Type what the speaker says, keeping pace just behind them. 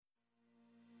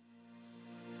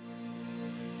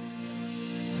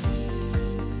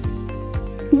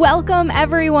Welcome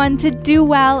everyone to Do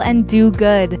Well and Do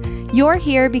Good. You're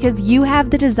here because you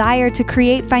have the desire to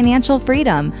create financial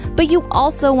freedom, but you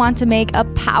also want to make a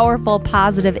powerful,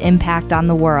 positive impact on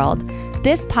the world.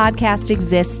 This podcast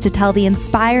exists to tell the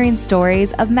inspiring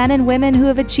stories of men and women who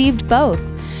have achieved both,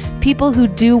 people who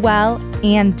do well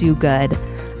and do good.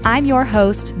 I'm your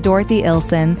host, Dorothy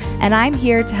Ilson, and I'm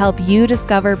here to help you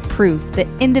discover proof that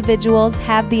individuals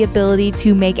have the ability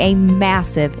to make a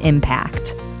massive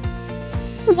impact.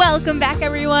 Welcome back,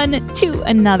 everyone, to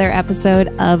another episode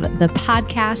of the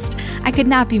podcast. I could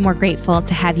not be more grateful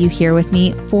to have you here with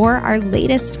me for our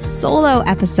latest solo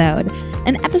episode,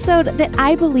 an episode that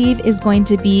I believe is going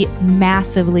to be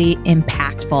massively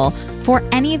impactful for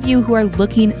any of you who are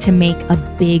looking to make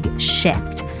a big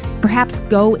shift. Perhaps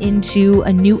go into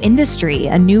a new industry,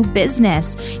 a new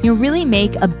business, really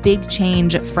make a big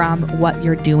change from what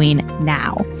you're doing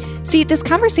now. See, this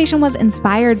conversation was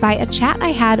inspired by a chat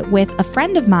I had with a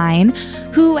friend of mine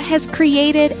who has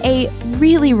created a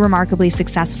really remarkably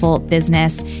successful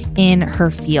business in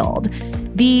her field.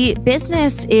 The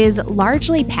business is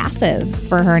largely passive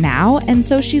for her now, and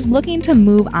so she's looking to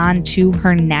move on to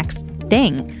her next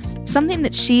thing. Something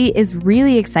that she is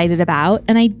really excited about,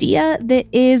 an idea that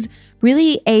is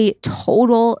really a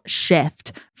total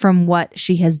shift from what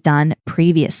she has done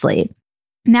previously.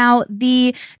 Now,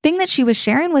 the thing that she was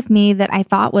sharing with me that I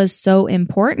thought was so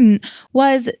important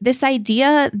was this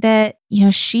idea that,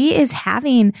 she is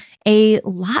having a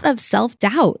lot of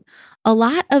self-doubt, a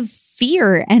lot of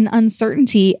fear and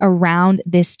uncertainty around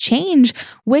this change,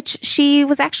 which she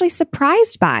was actually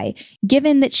surprised by,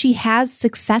 given that she has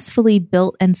successfully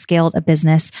built and scaled a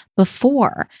business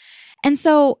before. And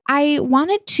so I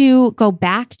wanted to go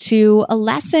back to a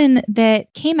lesson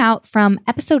that came out from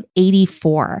episode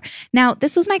 84. Now,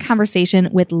 this was my conversation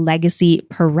with Legacy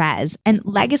Perez, and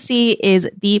Legacy is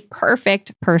the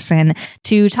perfect person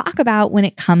to talk about when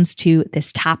it comes to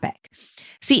this topic.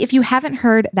 See, if you haven't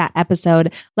heard that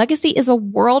episode, Legacy is a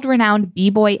world-renowned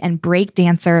b-boy and break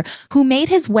dancer who made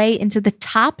his way into the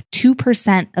top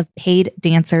 2% of paid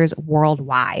dancers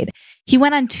worldwide. He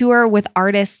went on tour with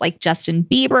artists like Justin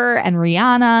Bieber and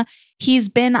Rihanna. He's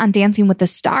been on Dancing with the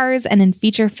Stars and in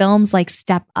feature films like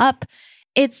Step Up.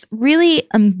 It's really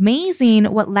amazing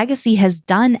what Legacy has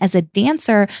done as a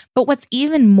dancer, but what's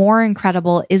even more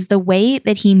incredible is the way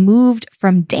that he moved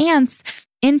from dance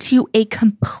into a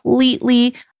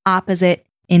completely opposite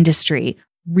industry,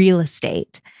 real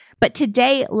estate. But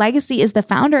today, Legacy is the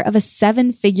founder of a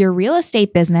 7-figure real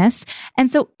estate business.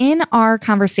 And so in our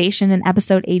conversation in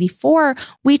episode 84,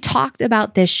 we talked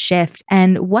about this shift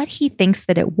and what he thinks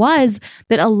that it was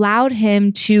that allowed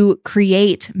him to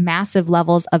create massive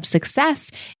levels of success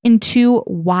in two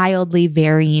wildly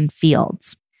varying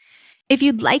fields. If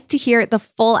you'd like to hear the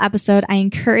full episode, I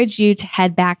encourage you to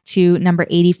head back to number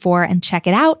 84 and check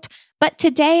it out. But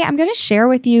today I'm going to share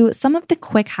with you some of the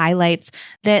quick highlights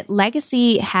that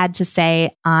Legacy had to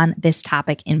say on this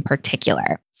topic in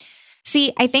particular.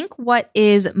 See, I think what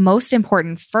is most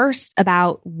important first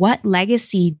about what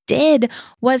Legacy did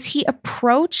was he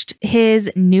approached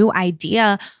his new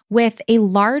idea with a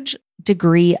large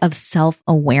degree of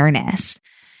self-awareness.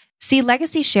 See,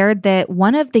 Legacy shared that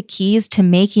one of the keys to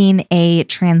making a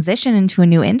transition into a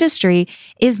new industry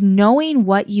is knowing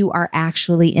what you are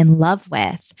actually in love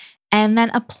with and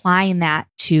then applying that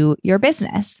to your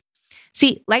business.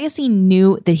 See, Legacy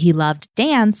knew that he loved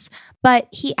dance, but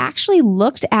he actually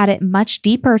looked at it much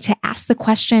deeper to ask the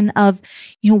question of,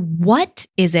 what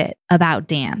is it about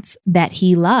dance that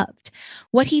he loved?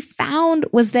 What he found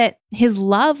was that his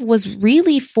love was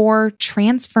really for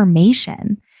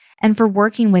transformation and for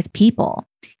working with people.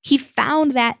 He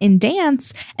found that in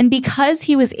dance, and because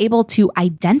he was able to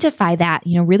identify that,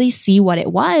 really see what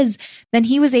it was, then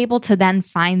he was able to then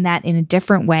find that in a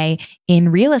different way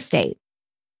in real estate.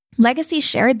 Legacy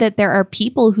shared that there are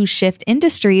people who shift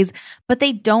industries, but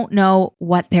they don't know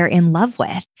what they're in love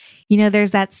with.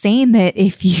 There's that saying that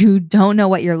if you don't know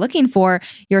what you're looking for,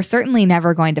 you're certainly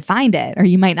never going to find it, or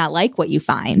you might not like what you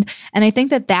find. And I think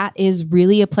that that is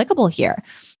really applicable here.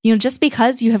 Just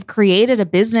because you have created a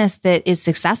business that is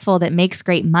successful, that makes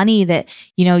great money, that,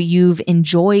 you've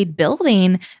enjoyed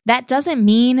building, that doesn't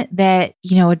mean that,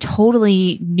 a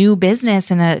totally new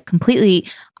business in a completely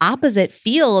opposite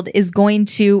field is going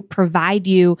to provide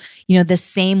you, the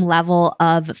same level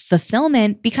of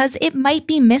fulfillment, because it might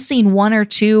be missing one or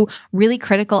two really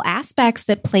critical aspects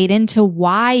that played into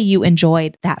why you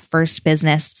enjoyed that first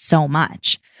business so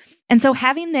much. And so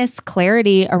having this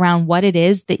clarity around what it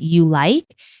is that you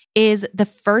like is the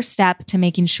first step to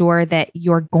making sure that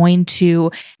you're going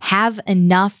to have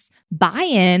enough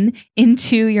buy-in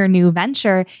into your new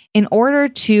venture in order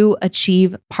to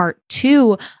achieve part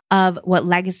 2 of what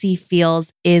Legacy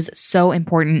feels is so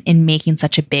important in making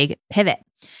such a big pivot.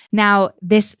 Now,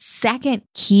 this second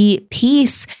key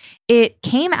piece, it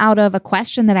came out of a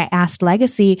question that I asked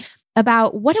Legacy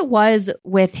about what it was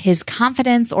with his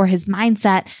confidence or his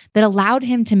mindset that allowed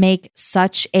him to make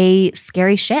such a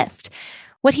scary shift.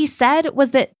 What he said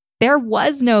was that there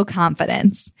was no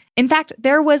confidence. In fact,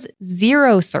 there was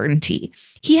zero certainty.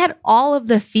 He had all of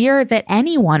the fear that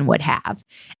anyone would have.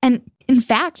 And in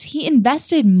fact, he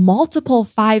invested multiple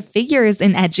 5 figures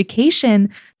in education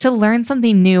to learn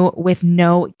something new with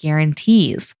no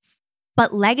guarantees.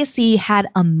 But Legacy had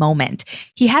a moment.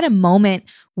 He had a moment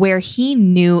where he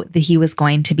knew that he was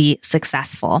going to be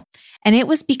successful. And it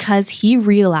was because he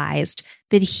realized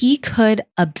that he could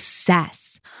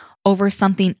obsess over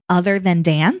something other than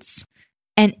dance,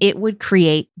 and it would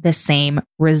create the same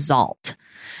result.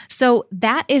 So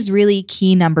that is really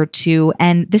key number 2.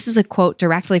 And this is a quote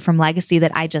directly from Legacy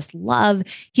that I just love.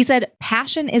 He said,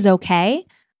 "Passion is okay.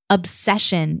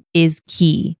 Obsession is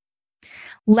key."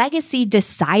 Legacy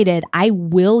decided, I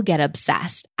will get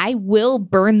obsessed. I will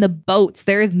burn the boats.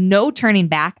 There is no turning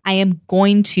back. I am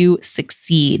going to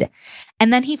succeed.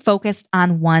 And then he focused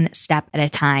on one step at a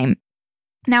time.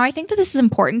 Now, I think that this is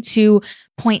important to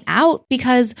point out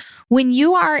because when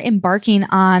you are embarking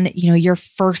on, your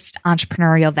first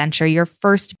entrepreneurial venture, your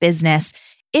first business,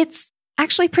 it's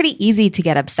actually pretty easy to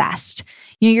get obsessed.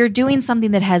 You're doing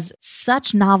something that has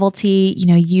such novelty.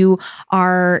 You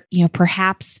are,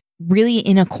 perhaps really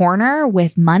in a corner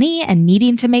with money and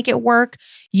needing to make it work.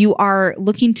 You are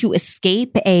looking to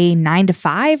escape a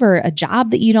 9-to-5 or a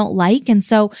job that you don't like. And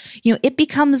so, it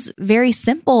becomes very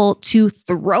simple to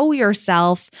throw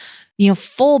yourself,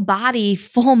 full body,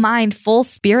 full mind, full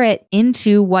spirit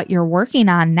into what you're working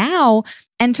on now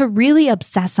and to really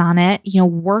obsess on it,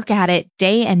 work at it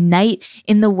day and night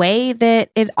in the way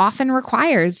that it often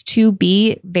requires to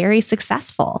be very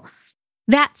successful.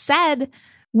 That said,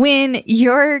 when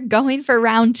you're going for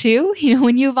round 2,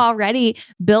 when you've already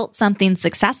built something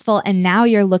successful and now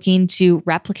you're looking to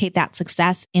replicate that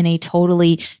success in a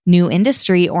totally new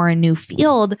industry or a new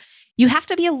field, you have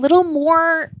to be a little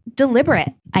more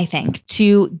deliberate, I think,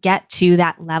 to get to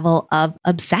that level of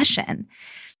obsession.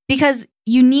 Because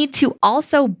you need to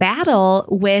also battle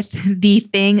with the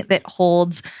thing that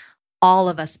holds all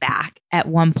of us back at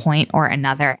one point or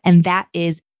another, and that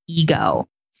is ego.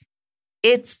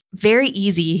 It's very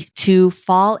easy to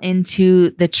fall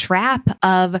into the trap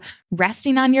of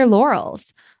resting on your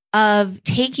laurels, of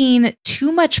taking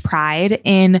too much pride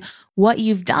in what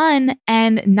you've done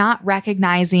and not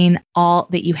recognizing all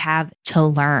that you have to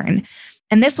learn.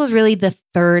 And this was really the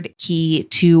third key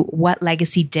to what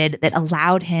Legacy did that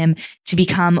allowed him to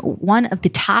become one of the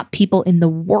top people in the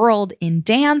world in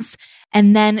dance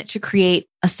and then to create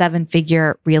a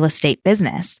 7-figure real estate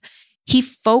business. He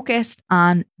focused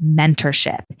on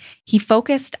mentorship. He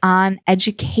focused on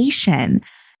education.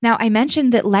 Now, I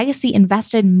mentioned that Legacy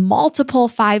invested multiple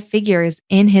 5 figures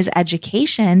in his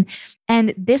education,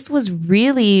 and this was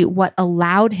really what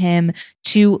allowed him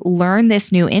to learn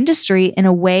this new industry in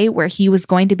a way where he was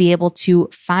going to be able to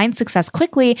find success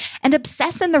quickly and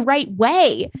obsess in the right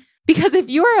way. Because if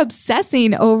you're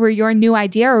obsessing over your new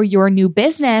idea or your new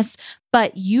business,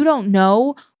 but you don't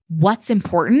know what's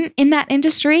important in that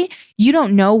industry, you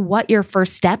don't know what your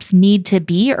first steps need to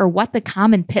be or what the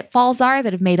common pitfalls are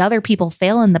that have made other people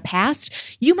fail in the past,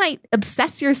 you might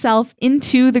obsess yourself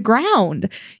into the ground.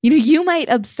 You might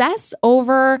obsess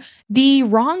over the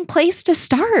wrong place to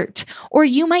start, or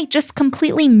you might just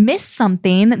completely miss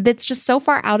something that's just so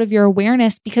far out of your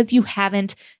awareness because you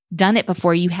haven't done it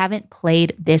before. You haven't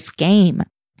played this game.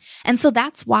 And so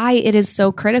that's why it is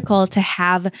so critical to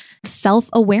have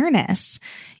self-awareness.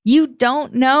 You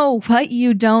don't know what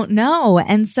you don't know.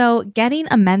 And so getting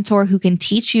a mentor who can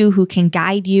teach you, who can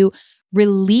guide you,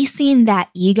 releasing that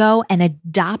ego and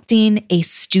adopting a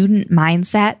student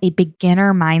mindset, a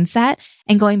beginner mindset,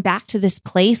 and going back to this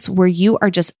place where you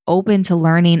are just open to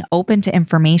learning, open to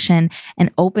information, and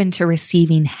open to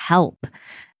receiving help.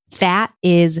 That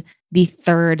is the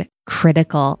third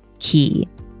critical key.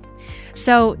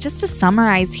 So just to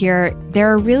summarize here, there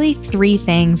are really 3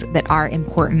 things that are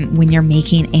important when you're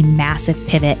making a massive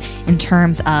pivot in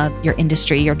terms of your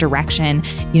industry, your direction,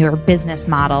 your business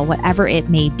model, whatever it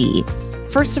may be.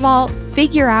 First of all,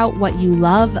 figure out what you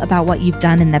love about what you've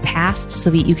done in the past so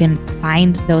that you can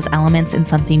find those elements in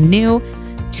something new.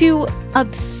 2,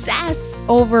 obsess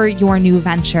over your new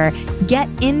venture. Get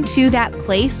into that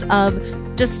place of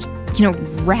just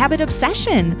rabid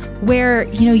obsession where,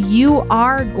 you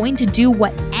are going to do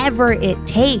whatever whatever it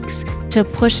takes to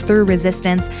push through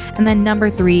resistance. And then number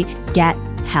 3, get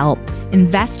help.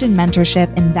 Invest in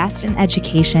mentorship, invest in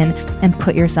education, and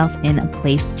put yourself in a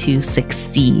place to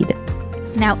succeed.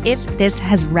 Now, if this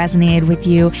has resonated with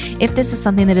you, if this is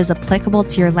something that is applicable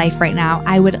to your life right now,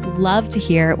 I would love to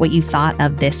hear what you thought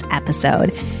of this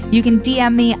episode. You can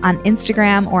DM me on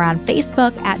Instagram or on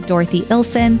Facebook at Dorothy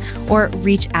Ilson, or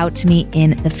reach out to me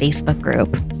in the Facebook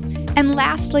group. And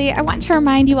lastly, I want to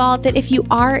remind you all that if you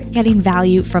are getting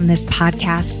value from this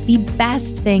podcast, the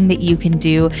best thing that you can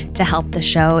do to help the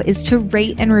show is to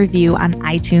rate and review on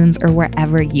iTunes or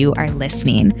wherever you are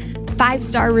listening.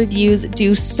 5-star reviews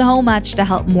do so much to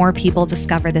help more people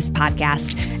discover this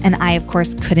podcast, and I, of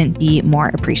course, couldn't be more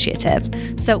appreciative.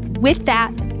 So with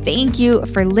that, thank you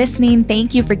for listening.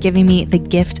 Thank you for giving me the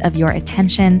gift of your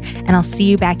attention, and I'll see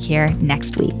you back here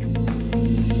next week.